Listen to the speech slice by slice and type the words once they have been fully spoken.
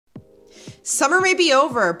Summer may be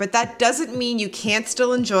over, but that doesn't mean you can't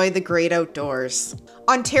still enjoy the great outdoors.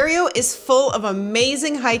 Ontario is full of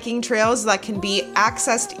amazing hiking trails that can be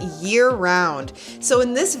accessed year-round. So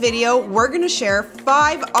in this video, we're going to share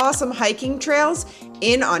 5 awesome hiking trails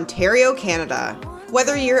in Ontario, Canada.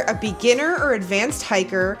 Whether you're a beginner or advanced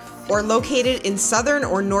hiker, or located in southern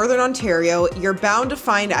or northern Ontario, you're bound to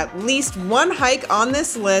find at least one hike on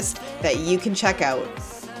this list that you can check out.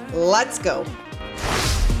 Let's go!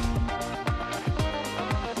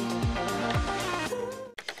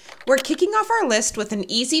 We're kicking off our list with an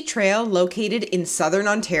easy trail located in southern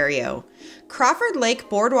Ontario. Crawford Lake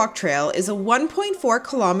Boardwalk Trail is a 1.4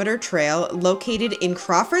 kilometer trail located in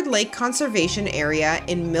Crawford Lake Conservation Area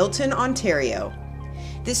in Milton, Ontario.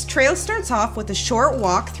 This trail starts off with a short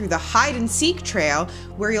walk through the Hide and Seek Trail,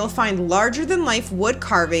 where you'll find larger than life wood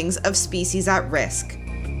carvings of species at risk.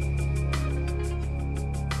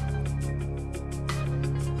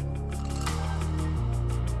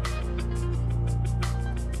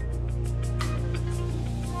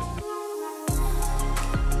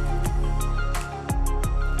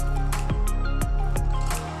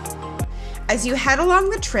 As you head along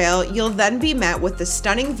the trail, you'll then be met with the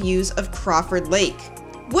stunning views of Crawford Lake,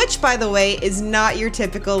 which, by the way, is not your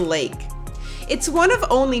typical lake. It's one of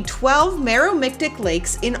only 12 meromictic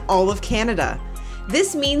lakes in all of Canada.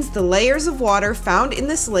 This means the layers of water found in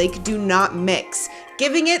this lake do not mix,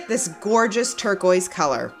 giving it this gorgeous turquoise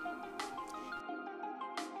color.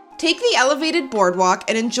 Take the elevated boardwalk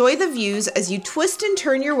and enjoy the views as you twist and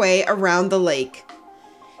turn your way around the lake.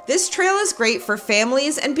 This trail is great for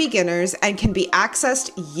families and beginners and can be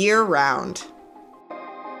accessed year-round.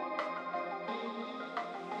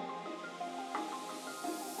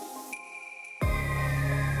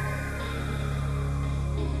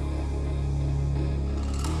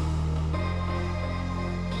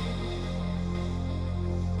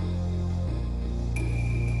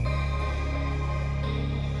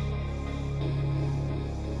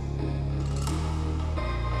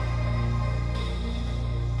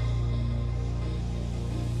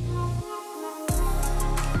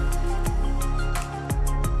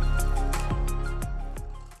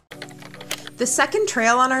 The second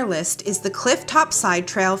trail on our list is the Clifftop Side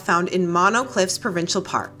Trail found in Mono Cliffs Provincial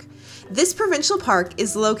Park. This provincial park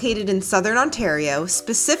is located in southern Ontario,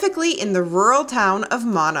 specifically in the rural town of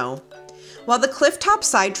Mono. While the Clifftop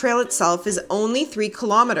Side Trail itself is only 3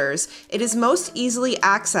 kilometers, it is most easily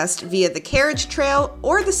accessed via the Carriage Trail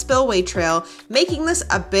or the Spillway Trail, making this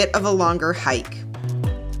a bit of a longer hike.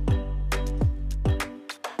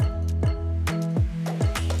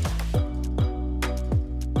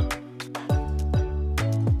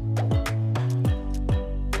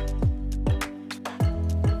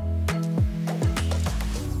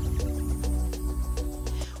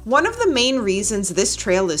 One of the main reasons this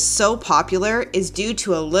trail is so popular is due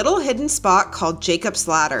to a little hidden spot called Jacob's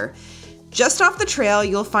Ladder. Just off the trail,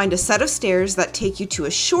 you'll find a set of stairs that take you to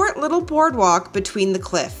a short little boardwalk between the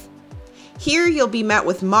cliff. Here you'll be met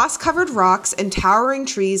with moss-covered rocks and towering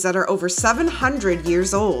trees that are over 700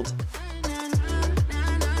 years old.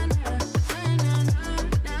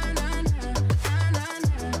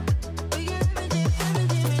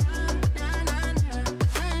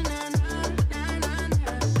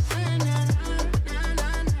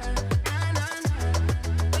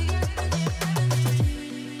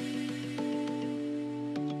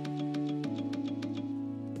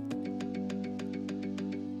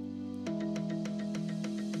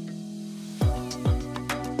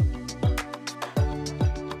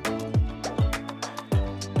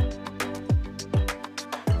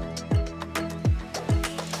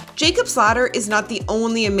 Jacob's Ladder is not the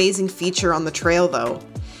only amazing feature on the trail though.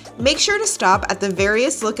 Make sure to stop at the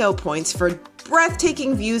various lookout points for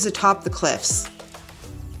breathtaking views atop the cliffs.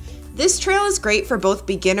 This trail is great for both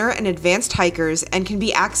beginner and advanced hikers and can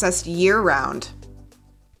be accessed year-round.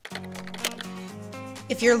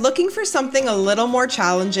 If you're looking for something a little more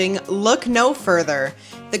challenging, look no further.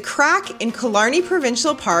 The Crack in Killarney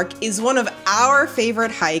Provincial Park is one of our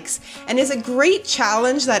favorite hikes and is a great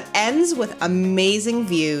challenge that ends with amazing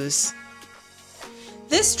views.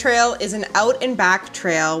 This trail is an out and back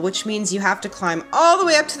trail, which means you have to climb all the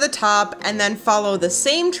way up to the top and then follow the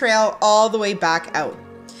same trail all the way back out.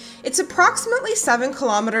 It's approximately 7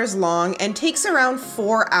 kilometers long and takes around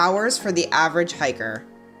 4 hours for the average hiker.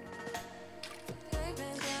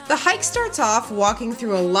 The hike starts off walking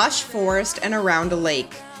through a lush forest and around a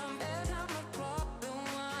lake.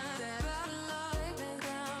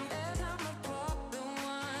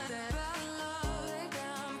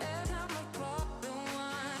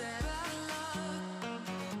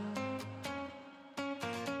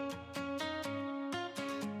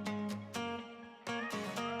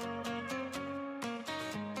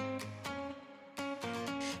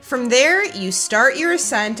 From there, you start your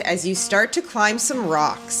ascent as you start to climb some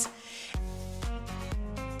rocks.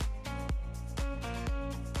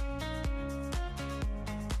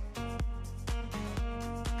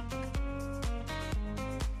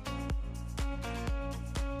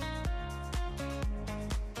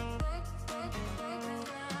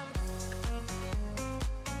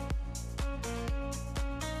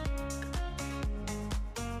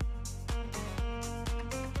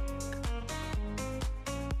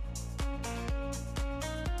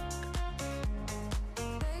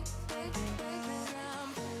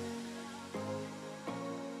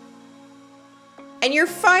 And your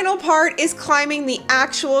final part is climbing the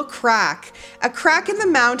actual crack. A crack in the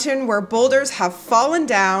mountain where boulders have fallen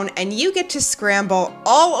down and you get to scramble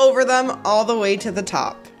all over them all the way to the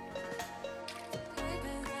top.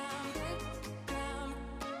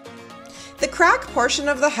 The crack portion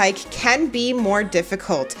of the hike can be more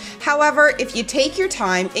difficult. However, if you take your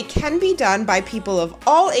time, it can be done by people of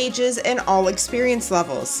all ages and all experience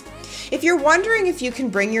levels. If you're wondering if you can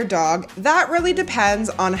bring your dog, that really depends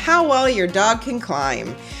on how well your dog can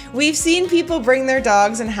climb. We've seen people bring their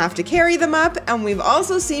dogs and have to carry them up, and we've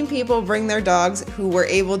also seen people bring their dogs who were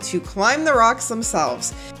able to climb the rocks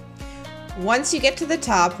themselves. Once you get to the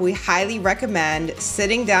top, we highly recommend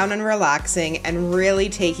sitting down and relaxing and really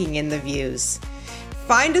taking in the views.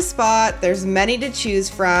 Find a spot, there's many to choose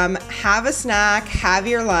from, have a snack, have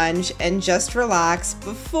your lunch, and just relax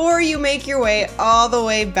before you make your way all the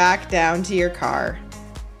way back down to your car.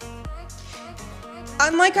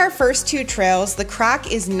 Unlike our first two trails, the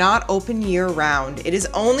crack is not open year-round. It is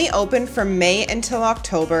only open from May until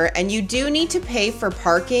October, and you do need to pay for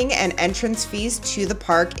parking and entrance fees to the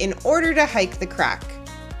park in order to hike the crack.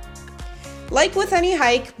 Like with any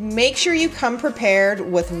hike, make sure you come prepared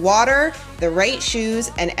with water, the right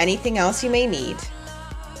shoes, and anything else you may need.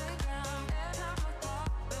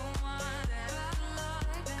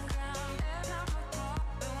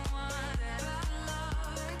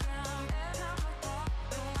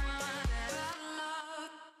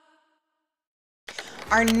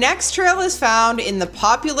 Our next trail is found in the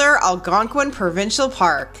popular Algonquin Provincial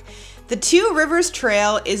Park. The Two Rivers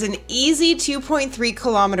Trail is an easy 2.3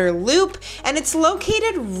 kilometer loop, and it's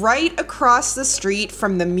located right across the street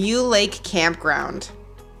from the Mule Lake Campground.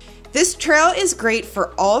 This trail is great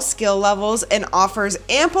for all skill levels and offers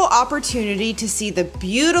ample opportunity to see the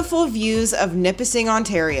beautiful views of Nipissing,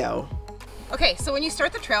 Ontario. Okay, so when you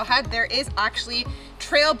start the trailhead, there is actually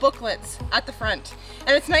trail booklets at the front.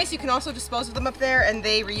 And it's nice, you can also dispose of them up there and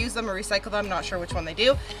they reuse them or recycle them, not sure which one they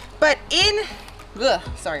do. But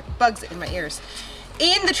sorry, bugs in my ears.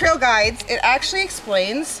 In the trail guides, it actually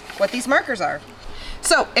explains what these markers are.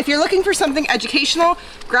 So if you're looking for something educational,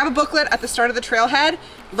 grab a booklet at the start of the trailhead,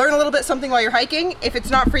 learn a little bit something while you're hiking. If it's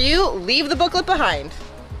not for you, leave the booklet behind.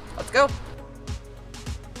 Let's go.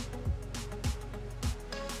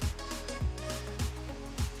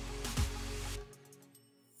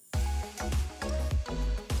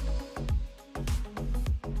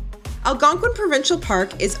 Algonquin Provincial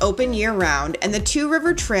Park is open year-round, and the Two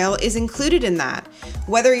River Trail is included in that.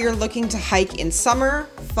 Whether you're looking to hike in summer,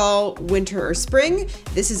 fall, winter, or spring,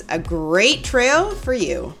 this is a great trail for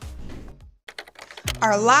you.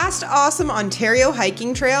 Our last awesome Ontario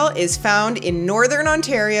hiking trail is found in Northern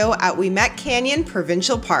Ontario at Ouimet Canyon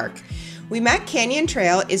Provincial Park. Ouimet Canyon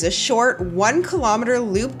Trail is a short 1 kilometer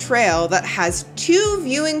loop trail that has 2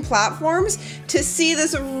 viewing platforms to see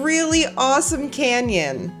this really awesome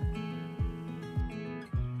canyon.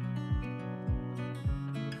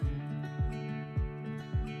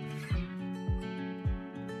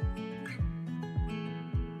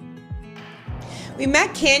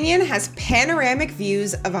 Ouimet Canyon has panoramic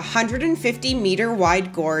views of a 150-meter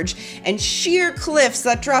wide gorge and sheer cliffs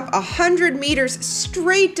that drop 100 meters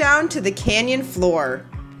straight down to the canyon floor.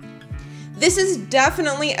 This is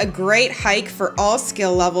definitely a great hike for all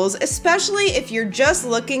skill levels, especially if you're just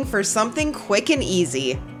looking for something quick and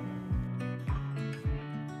easy.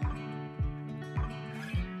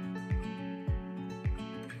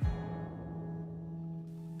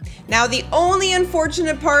 Now, the only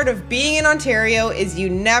unfortunate part of being in Ontario is you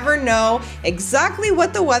never know exactly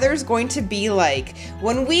what the weather is going to be like.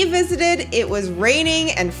 When we visited, it was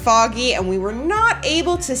raining and foggy and we were not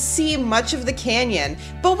able to see much of the canyon,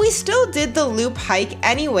 but we still did the loop hike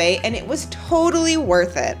anyway, and it was totally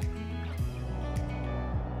worth it.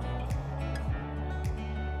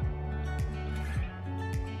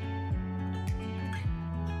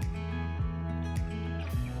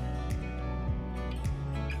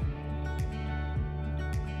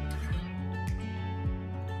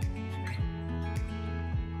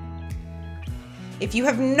 If you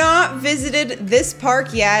have not visited this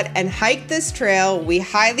park yet and hiked this trail, we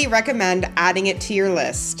highly recommend adding it to your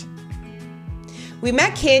list.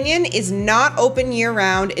 Ouimet Canyon is not open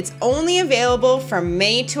year-round. It's only available from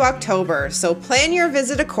May to October, so plan your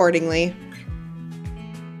visit accordingly.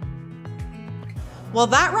 Well,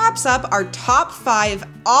 that wraps up our top 5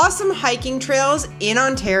 awesome hiking trails in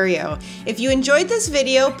Ontario. If you enjoyed this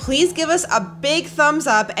video, please give us a big thumbs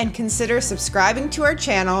up and consider subscribing to our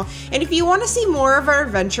channel. And if you want to see more of our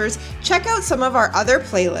adventures, check out some of our other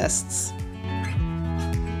playlists.